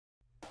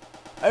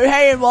Oh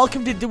hey, and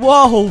welcome to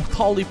whoa,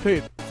 holy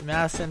poop. The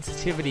amount of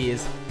sensitivity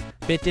is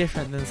a bit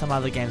different than some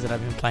other games that I've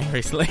been playing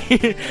recently.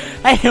 Hey,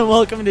 and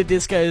welcome to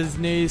Disco's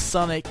new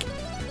Sonic,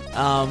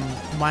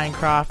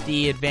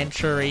 Minecrafty,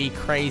 adventure-y,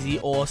 crazy,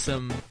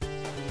 awesome.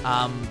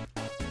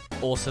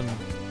 Awesome.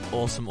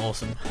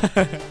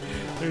 Let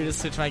me just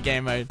switch my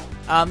game mode.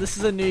 This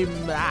is a new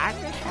mode.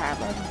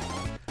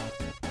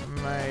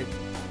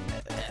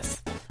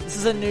 This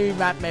is a new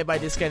map made by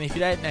Disco, and if you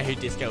don't know who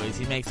Disco is,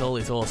 he makes all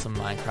these awesome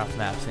Minecraft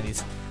maps, and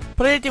he's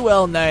pretty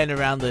well known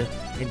around the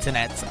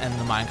internet and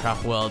the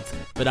Minecraft world.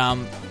 But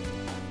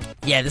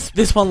yeah,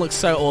 this one looks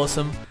so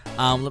awesome.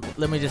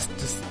 Let me just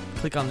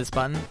click on this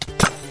button,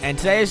 and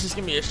today is just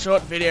gonna be a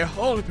short video.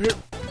 Holy poop!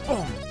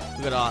 Boom!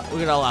 Look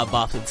at all our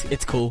buffs.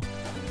 It's cool.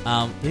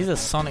 These are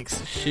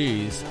Sonic's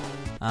shoes.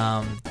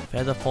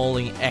 Feather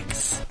Falling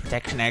X,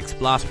 Protection X,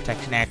 Blast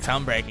Protection X,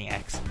 Unbreaking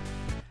X.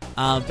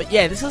 But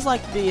yeah, this is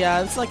like the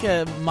it's like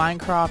a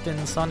Minecraft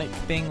and Sonic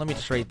thing. Let me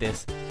just read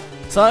this.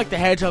 Sonic the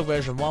Hedgehog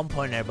version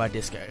 1.0 by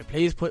Disco.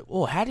 Please put.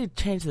 Oh, how did you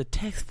change the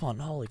text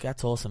font? Holy,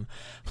 that's awesome.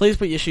 Please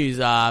put your shoes.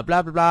 Blah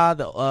blah blah.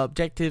 The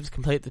objectives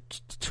complete the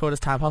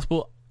shortest time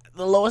possible.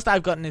 The lowest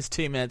I've gotten is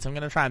 2 minutes. I'm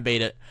gonna try and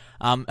beat it.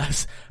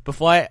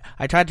 Before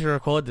I tried to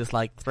record this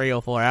like 3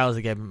 or 4 hours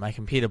ago, but my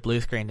computer blue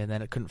screened, and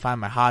then it couldn't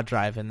find my hard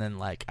drive, and then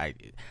like I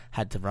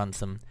had to run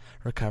some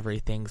recovery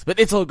things.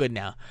 But it's all good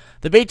now.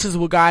 The beacons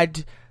will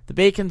guide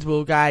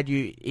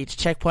you. Each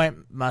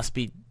checkpoint must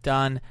be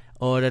done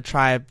or to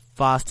try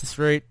fastest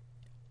route.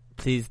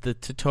 Please the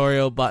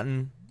tutorial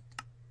button.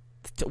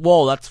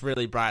 Whoa, that's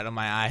really bright on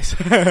my eyes.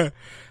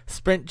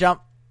 Sprint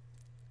jump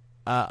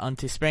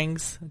onto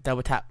springs.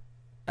 Double tap.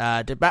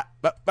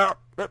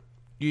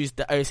 Use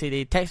the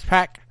OCD text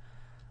pack.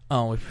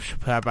 Oh, we should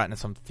put our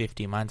brightness on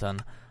 50. Mine's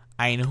on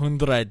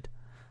 100.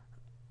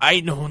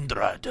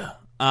 100.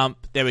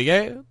 There we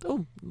go.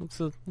 Oh, looks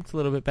a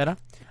little bit better.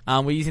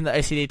 We're using the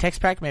OCD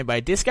text pack made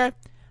by Disco.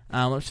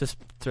 Let's just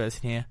throw this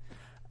in here.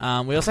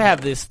 We also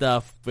have this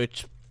stuff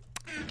which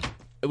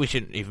we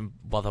shouldn't even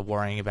bother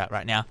worrying about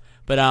right now.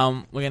 But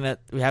we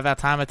have our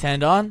timer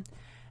turned on,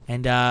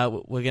 and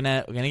we're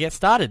gonna get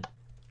started.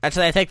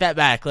 Actually, I take that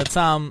back. Let's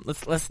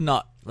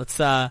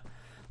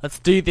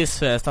do this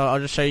first. I'll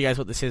just show you guys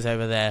what this is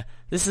over there.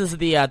 This is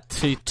the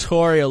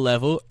tutorial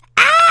level.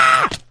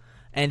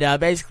 And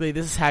basically,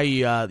 this is how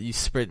you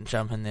sprint and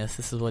jump in this.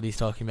 This is what he's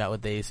talking about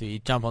with these. So you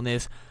jump on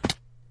this.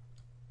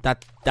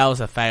 That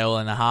was a fail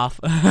and a half.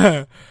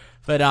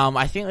 But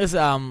I think there's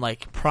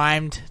like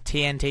primed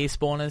TNT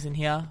spawners in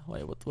here.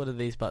 Wait, what are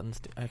these buttons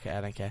do? Okay,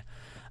 I don't care.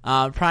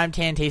 Primed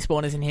TNT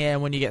spawners in here,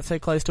 and when you get so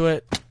close to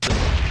it,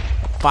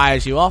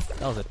 fires you off.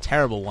 That was a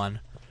terrible one.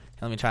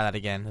 Let me try that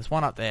again. There's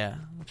one up there,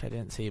 which I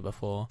didn't see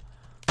before.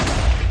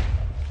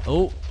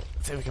 Oh,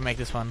 let's see if we can make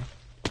this one.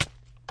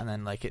 And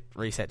then like it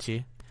resets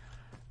you.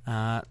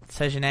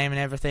 Says your name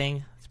and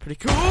everything. It's pretty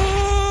cool.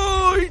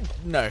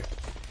 No.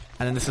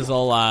 And then this is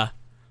all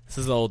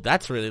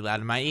that's really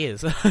loud in my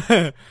ears.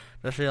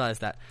 Just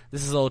realized that.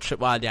 This is all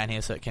tripwire down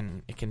here, so it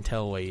can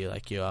tell where you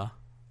are.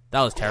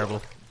 That was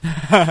terrible.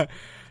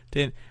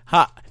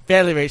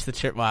 Barely reached the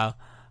tripwire.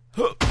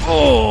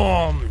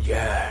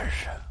 Yes.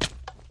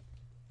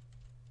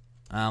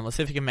 Let's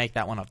see if we can make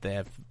that one up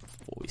there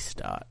before we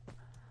start.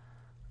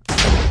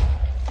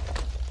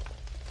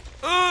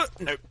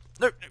 Nope.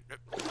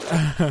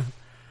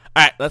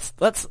 Alright, let's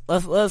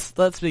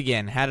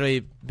begin. How do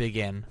we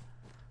begin?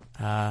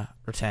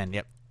 Return,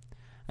 yep.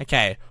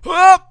 Okay.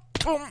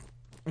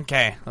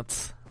 Okay,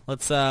 let's oh,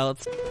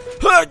 that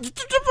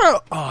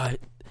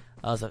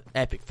was an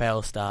epic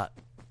fail start.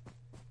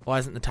 Why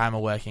isn't the timer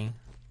working?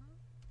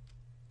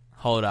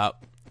 Hold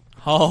up.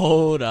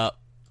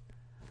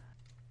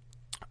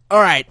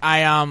 Alright,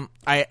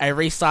 I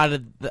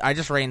restarted I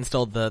just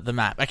reinstalled the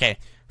map. Okay.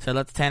 So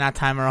let's turn our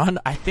timer on.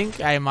 I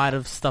think I might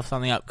have stuffed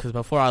something up, because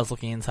before I was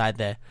looking inside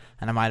there,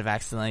 and I might have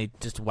accidentally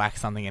just whacked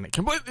something and it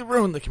completely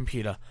ruined the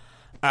computer.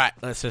 Alright,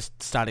 let's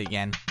just start it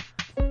again.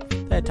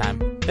 Third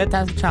time's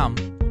a charm.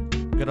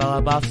 Got all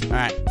our buffs.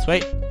 Alright,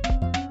 sweet.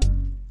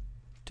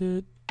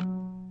 Dude.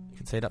 You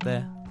can see it up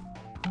there.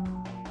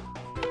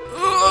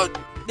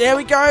 There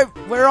we go!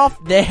 We're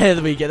off! There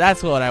we go.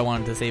 That's what I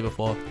wanted to see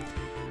before.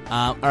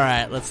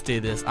 Alright, let's do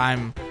this.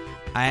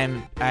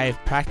 I've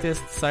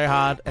practiced so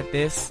hard at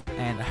this,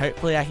 and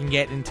hopefully I can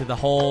get into the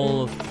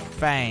Hall of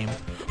Fame.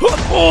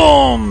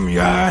 Boom!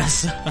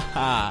 Yes!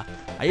 I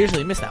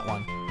usually miss that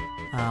one.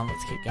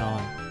 Let's keep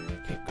going.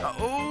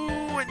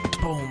 Oh, and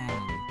boom!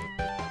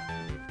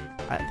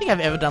 I don't think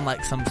I've ever done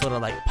like some sort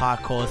of like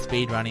parkour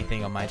speedrunning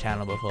thing on my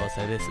channel before,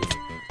 so there's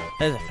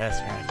a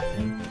first round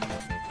thing.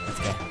 Let's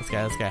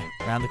go.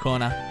 Around the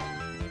corner.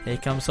 Here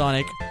comes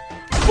Sonic.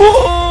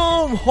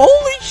 Boom!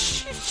 Holy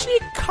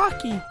shit,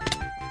 cocky!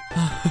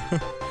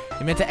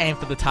 You're meant to aim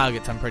for the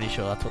targets, I'm pretty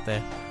sure. That's what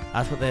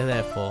they're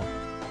there for.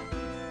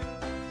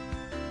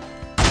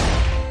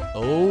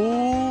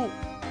 Oh!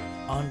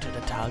 Onto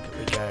the target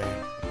we go.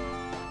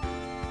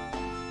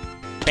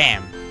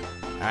 Bam!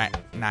 Alright,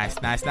 nice.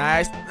 Ugh.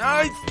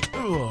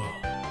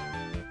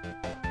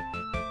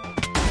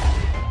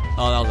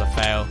 Oh, that was a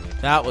fail.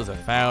 That was a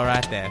fail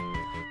right there,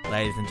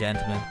 ladies and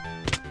gentlemen.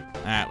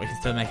 Alright, we can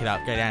still make it up.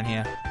 Go down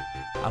here.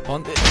 Up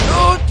on this.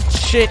 Oh,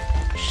 shit.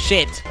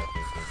 Shit.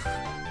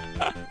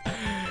 I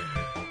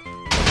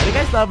think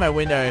I still have my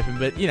window open,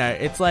 but, you know,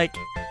 it's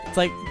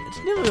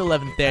nearly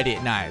 11:30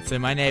 at night, so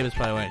my neighbors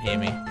probably won't hear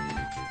me.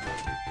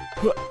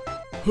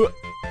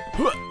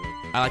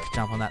 I like to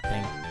jump on that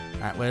thing.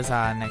 Alright, where's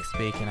our next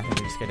beacon? I think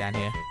we just go down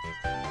here.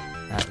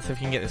 Alright, let's see if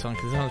we can get this one,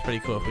 because this one's pretty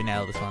cool if we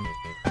nail this one.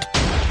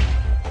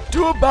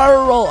 Do a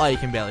barrel roll! Oh, you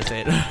can barely see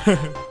it.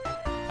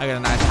 I got a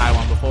nice high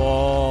one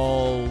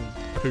before...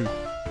 Poof.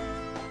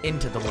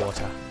 Into the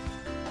water.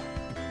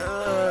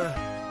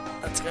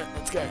 Let's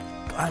go.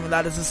 Climbing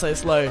ladders is so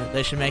slow.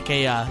 They should make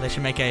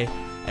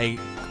a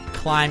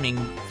climbing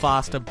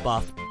faster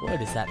buff. What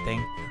is that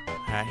thing?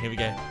 Alright, here we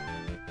go.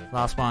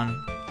 Last one.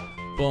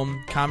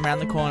 Boom. Come around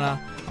the corner.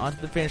 Onto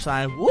the finish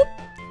line. Whoop!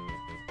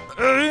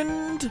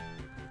 And...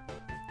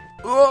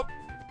 Whoop!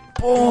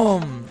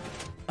 Boom!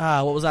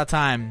 What was our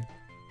time?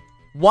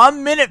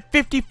 1 minute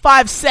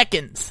 55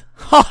 seconds!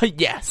 Oh,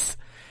 yes!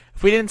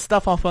 If we didn't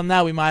stuff off on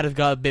that, we might have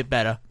got a bit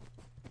better.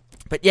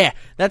 But yeah,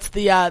 that's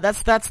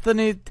the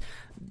new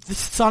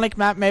Sonic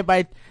map made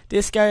by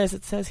Disco, as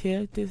it says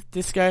here,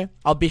 Disco.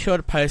 I'll be sure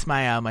to post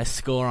my my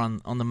score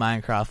on the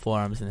Minecraft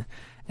forums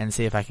and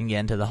see if I can get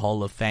into the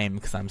Hall of Fame,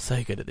 because I'm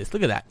so good at this.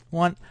 Look at that,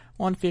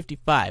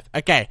 155.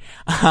 Okay,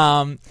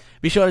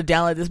 be sure to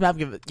download this map.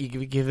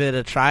 Give it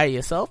a try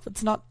yourself.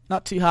 It's not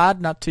too hard,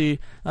 not too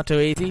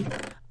easy.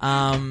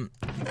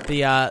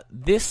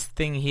 This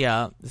thing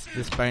here,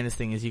 this bonus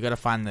thing is you got to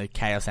find the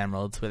Chaos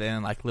Emeralds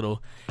within like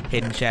little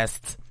hidden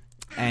chests,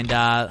 and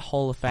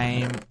Hall of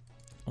Fame.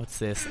 What's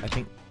this? I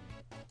think.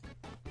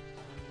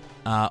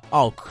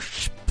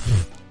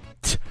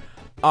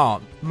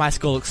 Oh, my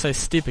score looks so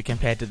stupid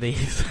compared to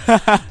these.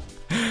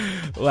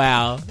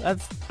 Wow, I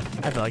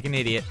feel like an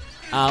idiot.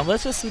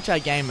 Let's just switch our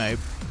game mode.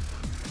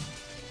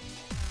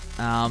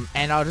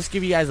 And I'll just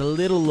give you guys a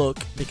little look,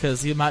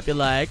 because you might be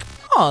like,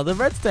 oh, the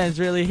redstone's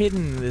really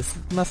hidden. This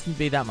mustn't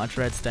be that much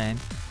redstone.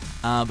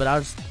 But I'll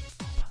just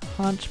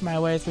punch my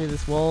way through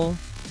this wall,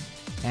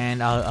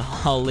 and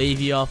I'll leave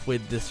you off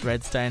with this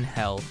redstone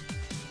hell.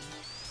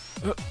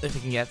 If we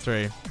can get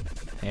through.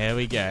 Here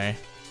we go.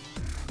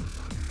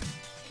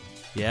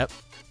 Yep.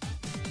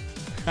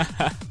 Bye!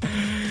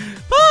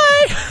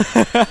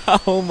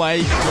 Oh my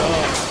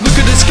god. Look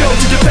at this go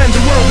to defend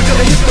the world. We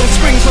gotta hit those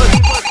springs like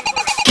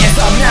can't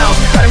stop now,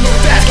 gotta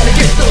move fast, gotta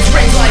get those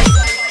rings like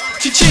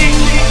cha-ching.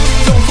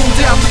 Don't fall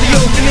down to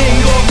the opening.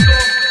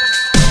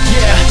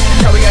 Yeah,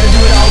 now we gotta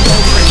do it all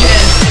over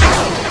again.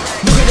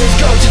 Look at this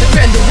go to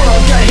defend the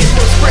world. Gotta hit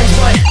those springs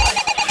like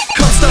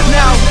can't stop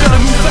now,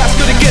 gotta move fast,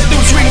 gotta get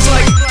those rings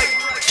like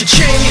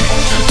cha-ching.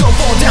 Don't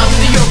fall down to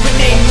the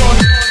opening.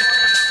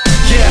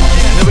 Yeah,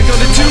 now we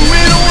gotta do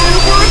it all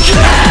over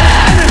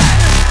again.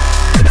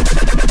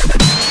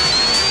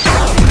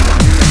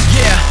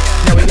 Yeah,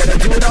 now we gotta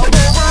do it all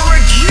over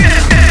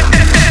again.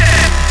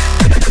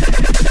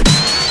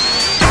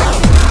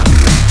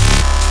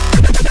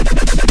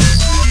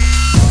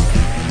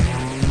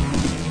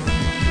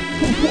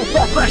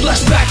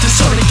 Flashback to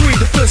Sonic 3,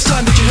 the first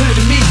time that you heard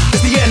of me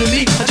as the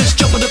enemy. I just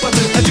jump on the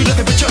button and do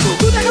nothing but juggle.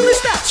 Who the hell is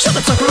that? Shut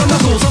the sucker on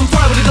knuckles. I'm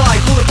fire with a die,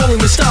 bullet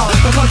following the style.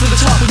 I climb to the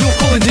top and you're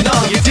calling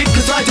denial. You did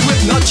cause I do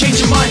it, not change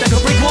your mind. I can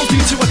break walls,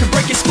 you too, I can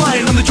break your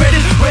spine. I'm the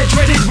dreaded,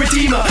 red-dreaded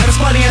redeemer, and a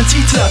spiny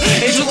anteater,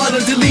 angel line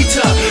and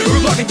deleter,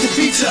 robotic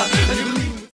defeater.